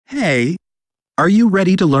Hey, are you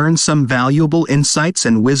ready to learn some valuable insights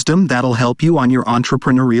and wisdom that'll help you on your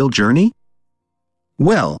entrepreneurial journey?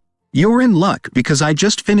 Well, you're in luck because I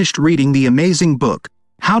just finished reading the amazing book,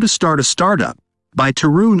 How to Start a Startup, by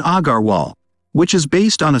Tarun Agarwal, which is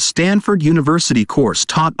based on a Stanford University course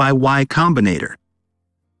taught by ycombinator.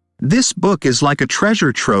 This book is like a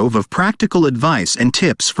treasure trove of practical advice and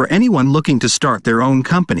tips for anyone looking to start their own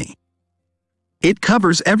company. It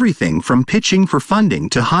covers everything from pitching for funding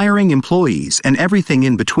to hiring employees and everything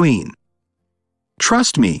in between.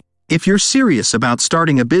 Trust me, if you're serious about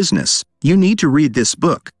starting a business, you need to read this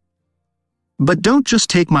book. But don't just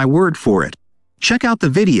take my word for it. Check out the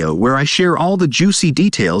video where I share all the juicy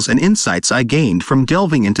details and insights I gained from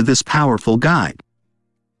delving into this powerful guide.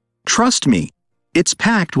 Trust me, it's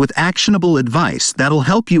packed with actionable advice that'll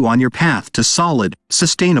help you on your path to solid,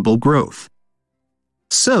 sustainable growth.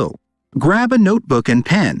 So, grab a notebook and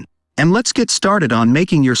pen, and let's get started on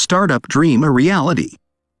making your startup dream a reality.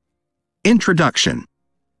 Introduction.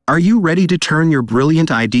 Are you ready to turn your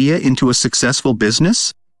brilliant idea into a successful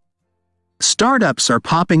business? Startups are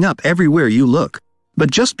popping up everywhere you look,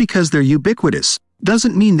 but just because they're ubiquitous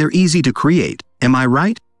doesn't mean they're easy to create, am I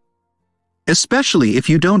right? Especially if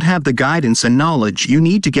you don't have the guidance and knowledge you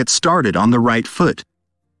need to get started on the right foot.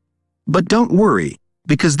 But don't worry,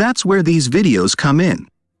 because that's where these videos come in.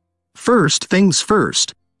 First things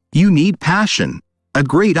first, you need passion, a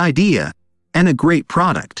great idea, and a great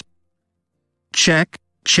product. Check,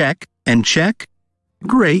 check, and check.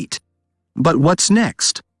 Great. But what's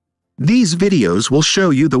next? These videos will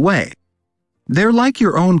show you the way. They're like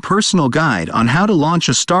your own personal guide on how to launch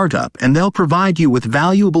a startup, and they'll provide you with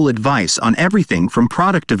valuable advice on everything from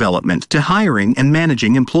product development to hiring and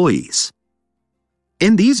managing employees.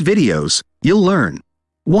 In these videos, you'll learn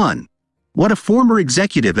 1. What a former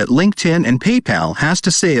executive at LinkedIn and PayPal has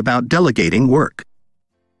to say about delegating work.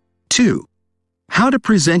 2. How to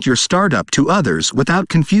present your startup to others without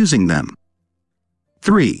confusing them.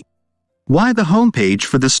 3. Why the homepage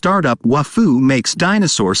for the startup Wafoo makes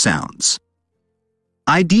dinosaur sounds.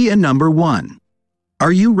 Idea number 1.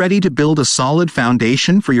 Are you ready to build a solid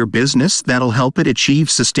foundation for your business that'll help it achieve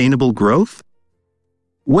sustainable growth?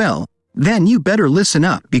 Well, then you better listen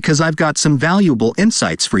up because I've got some valuable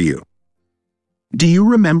insights for you. Do you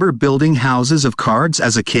remember building houses of cards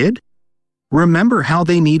as a kid? Remember how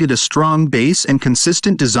they needed a strong base and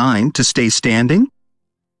consistent design to stay standing?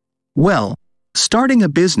 Well, starting a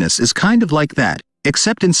business is kind of like that,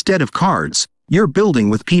 except instead of cards, you're building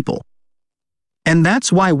with people. And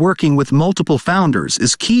that's why working with multiple founders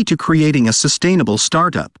is key to creating a sustainable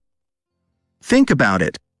startup. Think about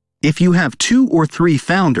it. If you have 2 or 3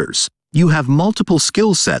 founders, you have multiple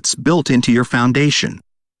skill sets built into your foundation.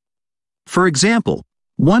 For example,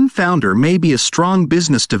 one founder may be a strong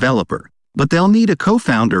business developer, but they'll need a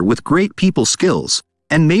co-founder with great people skills,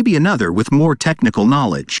 and maybe another with more technical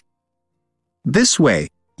knowledge. This way,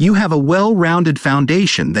 you have a well-rounded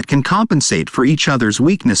foundation that can compensate for each other's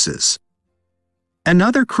weaknesses.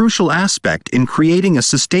 Another crucial aspect in creating a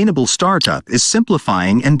sustainable startup is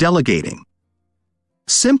simplifying and delegating.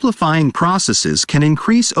 Simplifying processes can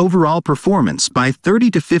increase overall performance by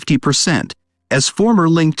 30 to 50%. As former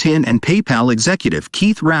LinkedIn and PayPal executive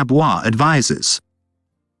Keith Rabois advises.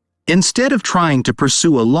 Instead of trying to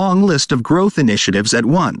pursue a long list of growth initiatives at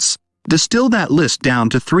once, distill that list down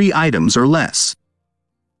to 3 items or less.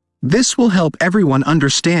 This will help everyone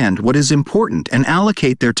understand what is important and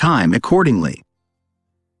allocate their time accordingly.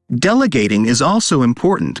 Delegating is also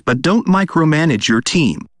important, but don't micromanage your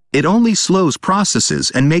team. It only slows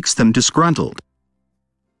processes and makes them disgruntled.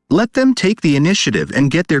 Let them take the initiative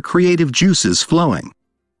and get their creative juices flowing.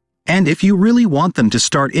 And if you really want them to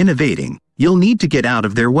start innovating, you'll need to get out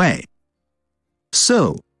of their way.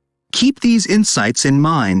 So, keep these insights in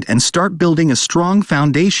mind and start building a strong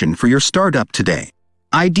foundation for your startup today.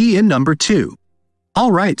 Idea number 2.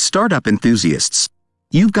 All right, startup enthusiasts.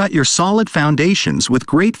 You've got your solid foundations with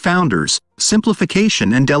great founders,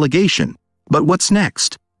 simplification and delegation. But what's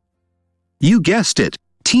next? You guessed it,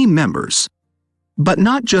 team members. But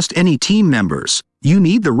not just any team members, you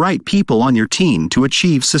need the right people on your team to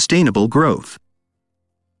achieve sustainable growth.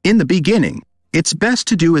 In the beginning, it's best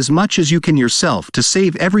to do as much as you can yourself to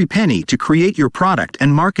save every penny to create your product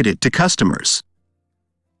and market it to customers.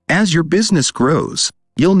 As your business grows,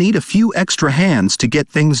 you'll need a few extra hands to get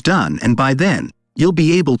things done, and by then, you'll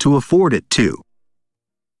be able to afford it too.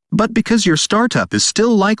 But because your startup is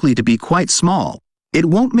still likely to be quite small, it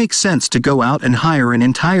won't make sense to go out and hire an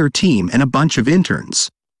entire team and a bunch of interns.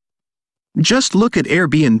 Just look at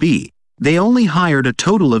Airbnb. They only hired a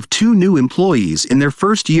total of 2 new employees in their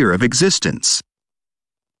first year of existence.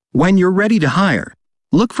 When you're ready to hire,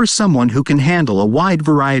 Look for someone who can handle a wide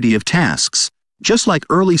variety of tasks, just like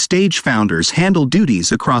early-stage founders handle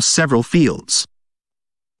duties across several fields.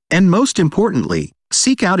 And most importantly,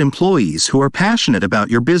 seek out employees who are passionate about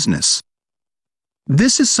your business.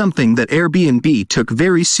 This is something that Airbnb took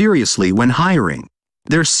very seriously when hiring.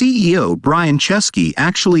 Their CEO Brian Chesky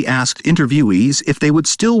actually asked interviewees if they would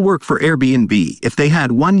still work for Airbnb if they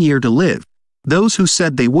had 1 year to live. Those who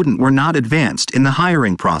said they wouldn't were not advanced in the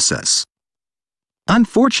hiring process.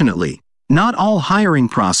 Unfortunately, not all hiring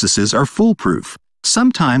processes are foolproof.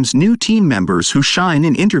 Sometimes new team members who shine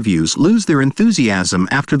in interviews lose their enthusiasm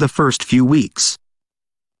after the first few weeks.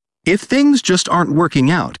 If things just aren't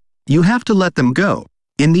working out, you have to let them go.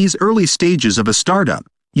 In these early stages of a startup,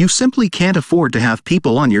 you simply can't afford to have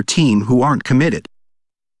people on your team who aren't committed.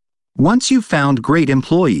 Once you've found great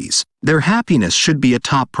employees, their happiness should be a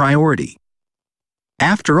top priority.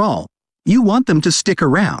 After all, you want them to stick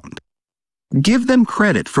around. Give them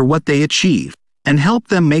credit for what they achieve, and help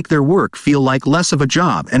them make their work feel like less of a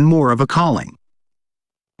job and more of a calling.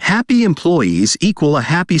 Happy employees equal a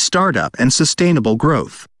happy startup and sustainable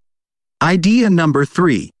growth. Idea number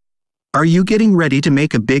 3. Are you getting ready to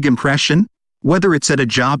make a big impression? Whether it's at a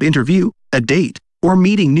job interview, a date, or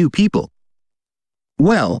meeting new people.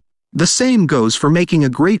 Well, the same goes for making a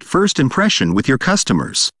great first impression with your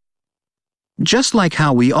customers. Just like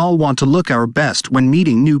how we all want to look our best when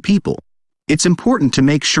meeting new people, it's important to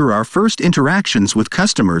make sure our first interactions with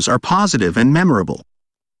customers are positive and memorable.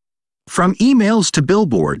 From emails to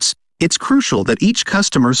billboards, it's crucial that each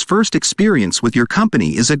customer's first experience with your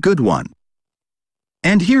company is a good one.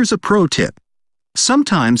 And here's a pro tip.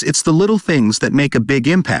 Sometimes it's the little things that make a big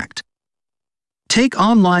impact. Take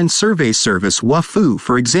online survey service Wufoo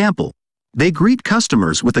for example. They greet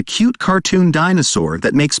customers with a cute cartoon dinosaur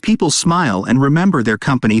that makes people smile and remember their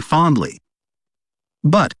company fondly.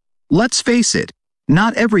 But, let's face it,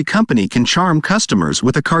 not every company can charm customers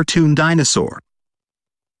with a cartoon dinosaur.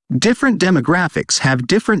 Different demographics have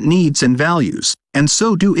different needs and values, and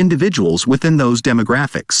so do individuals within those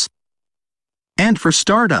demographics. And for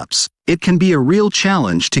startups, it can be a real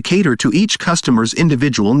challenge to cater to each customer's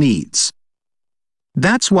individual needs.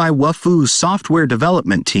 That's why Wufoo's software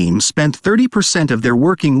development team spent 30% of their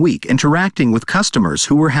working week interacting with customers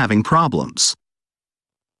who were having problems.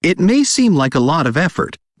 It may seem like a lot of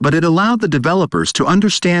effort, but it allowed the developers to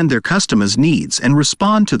understand their customers' needs and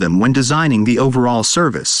respond to them when designing the overall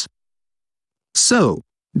service. So,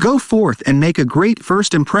 go forth and make a great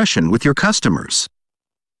first impression with your customers.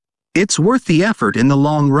 It's worth the effort in the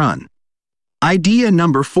long run. Idea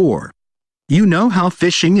number 4. You know how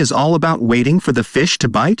fishing is all about waiting for the fish to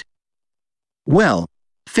bite? Well,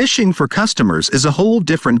 fishing for customers is a whole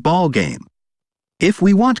different ballgame. If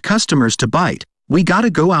we want customers to bite, we gotta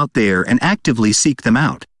go out there and actively seek them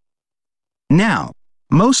out. Now,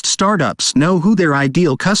 most startups know who their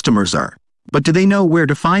ideal customers are, but do they know where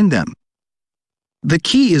to find them? The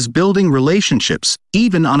key is building relationships,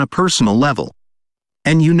 even on a personal level.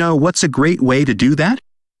 And you know what's a great way to do that?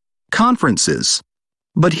 Conferences.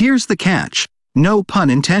 But here's the catch, no pun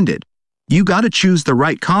intended. You gotta choose the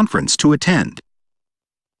right conference to attend.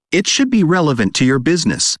 It should be relevant to your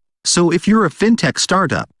business, so if you're a fintech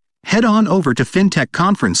startup, head on over to fintech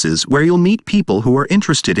conferences where you'll meet people who are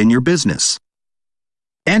interested in your business.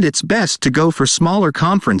 And it's best to go for smaller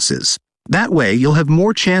conferences. That way you'll have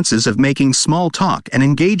more chances of making small talk and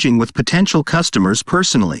engaging with potential customers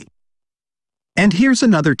personally. And here's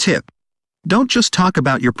another tip. Don't just talk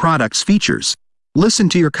about your product's features. Listen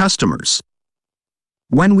to your customers.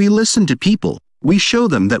 When we listen to people, we show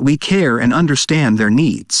them that we care and understand their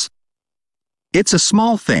needs. It's a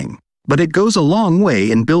small thing, but it goes a long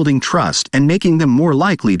way in building trust and making them more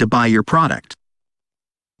likely to buy your product.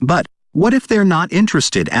 But, what if they're not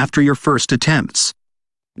interested after your first attempts?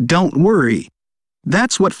 Don't worry.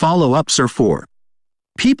 That's what follow-ups are for.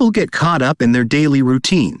 People get caught up in their daily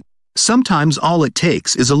routine. Sometimes all it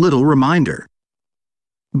takes is a little reminder.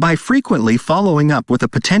 By frequently following up with a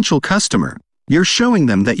potential customer, you're showing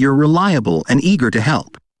them that you're reliable and eager to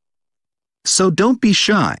help. So don't be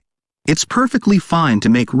shy. It's perfectly fine to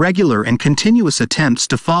make regular and continuous attempts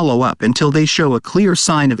to follow up until they show a clear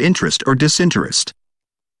sign of interest or disinterest.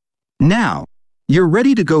 Now, you're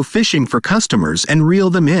ready to go fishing for customers and reel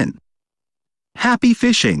them in. Happy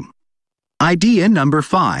fishing! Idea number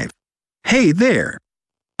 5. Hey there!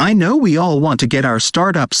 I know we all want to get our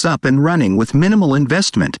startups up and running with minimal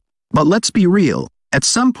investment, but let's be real, at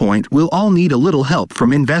some point we'll all need a little help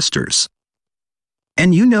from investors.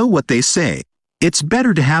 And you know what they say, it's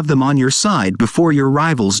better to have them on your side before your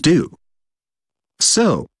rivals do.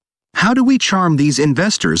 So, how do we charm these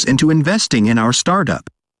investors into investing in our startup?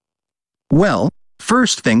 Well,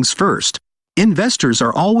 First things first. Investors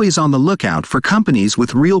are always on the lookout for companies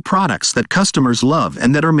with real products that customers love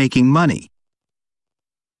and that are making money.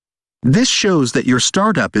 This shows that your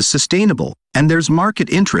startup is sustainable and there's market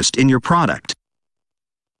interest in your product.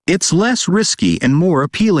 It's less risky and more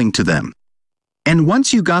appealing to them. And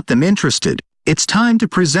once you got them interested, it's time to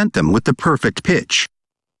present them with the perfect pitch.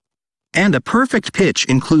 And a perfect pitch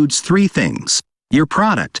includes 3 things: your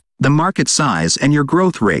product, the market size, and your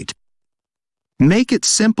growth rate. Make it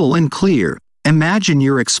simple and clear. Imagine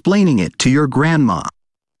you're explaining it to your grandma.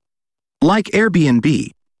 Like Airbnb,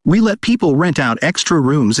 we let people rent out extra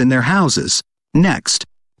rooms in their houses. Next,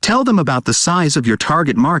 tell them about the size of your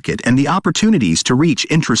target market and the opportunities to reach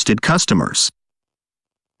interested customers.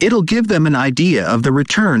 It'll give them an idea of the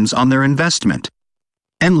returns on their investment.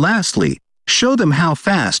 And lastly, show them how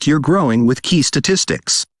fast you're growing with key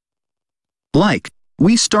statistics. Like,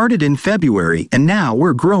 we started in February and now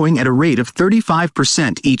we're growing at a rate of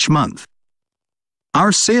 35% each month.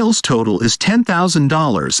 Our sales total is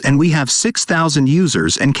 $10,000 and we have 6,000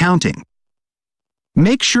 users and counting.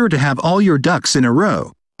 Make sure to have all your ducks in a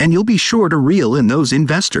row, and you'll be sure to reel in those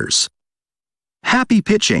investors. Happy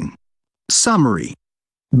pitching. Summary.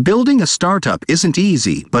 Building a startup isn't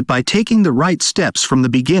easy, but by taking the right steps from the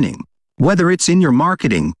beginning, whether it's in your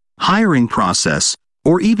marketing, hiring process,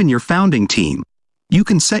 or even your founding team, you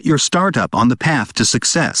can set your startup on the path to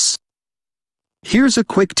success. Here's a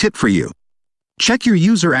quick tip for you. Check your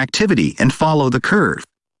user activity and follow the curve.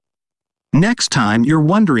 Next time you're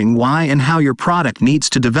wondering why and how your product needs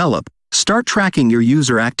to develop, start tracking your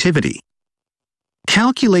user activity.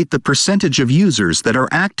 Calculate the percentage of users that are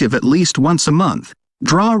active at least once a month,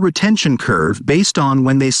 draw a retention curve based on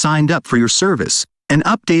when they signed up for your service, and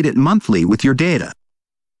update it monthly with your data.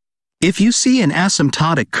 If you see an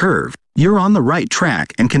asymptotic curve, you're on the right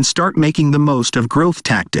track and can start making the most of growth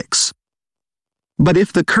tactics. But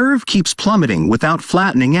if the curve keeps plummeting without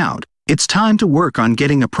flattening out, it's time to work on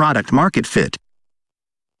getting a product market fit.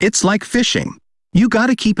 It's like fishing. You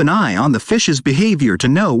gotta keep an eye on the fish's behavior to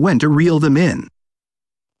know when to reel them in.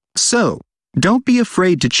 So, don't be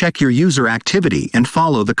afraid to check your user activity and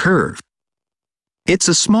follow the curve. It's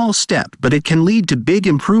a small step, but it can lead to big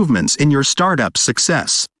improvements in your startup's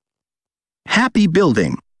success. Happy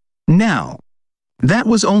building. Now, that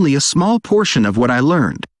was only a small portion of what I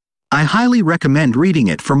learned. I highly recommend reading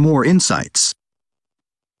it for more insights.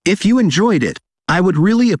 If you enjoyed it, I would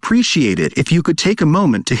really appreciate it if you could take a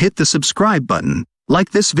moment to hit the subscribe button,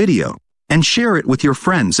 like this video, and share it with your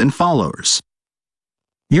friends and followers.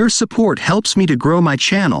 Your support helps me to grow my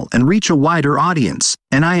channel and reach a wider audience,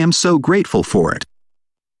 and I am so grateful for it.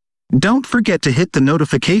 Don't forget to hit the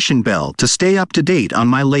notification bell to stay up to date on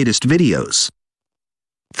my latest videos.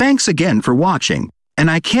 Thanks again for watching, and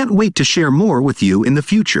I can't wait to share more with you in the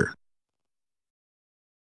future.